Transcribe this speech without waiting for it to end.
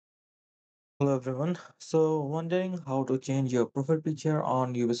Hello everyone. So wondering how to change your profile picture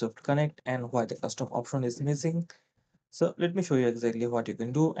on Ubisoft Connect and why the custom option is missing. So let me show you exactly what you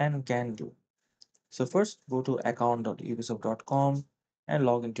can do and can do. So first go to account.ubisoft.com and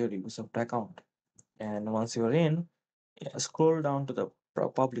log into your Ubisoft account. And once you're in, scroll down to the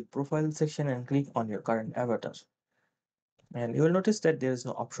public profile section and click on your current avatar. And you will notice that there is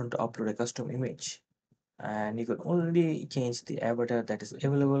no option to upload a custom image. And you can only change the avatar that is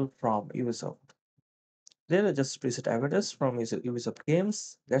available from Ubisoft. There are just preset avatars from Ubisoft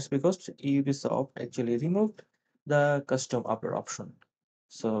games. That's because Ubisoft actually removed the custom upload option.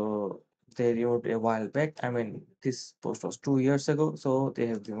 So they removed a while back. I mean, this post was 2 years ago, so they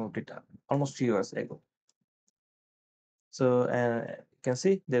have removed it almost 3 years ago. So you can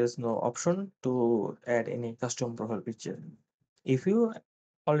see there is no option to add any custom profile picture. If you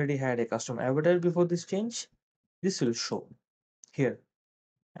already had a custom avatar before this change, this will show here,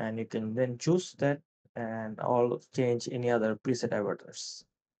 and you can then choose that and all change any other preset avatars.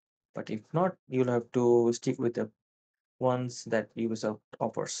 But if not, you'll have to stick with the ones that Ubisoft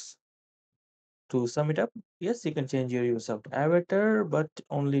offers. To sum it up, yes, you can change your Ubisoft avatar, but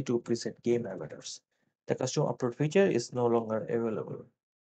only to preset game avatars. The custom upload feature is no longer available.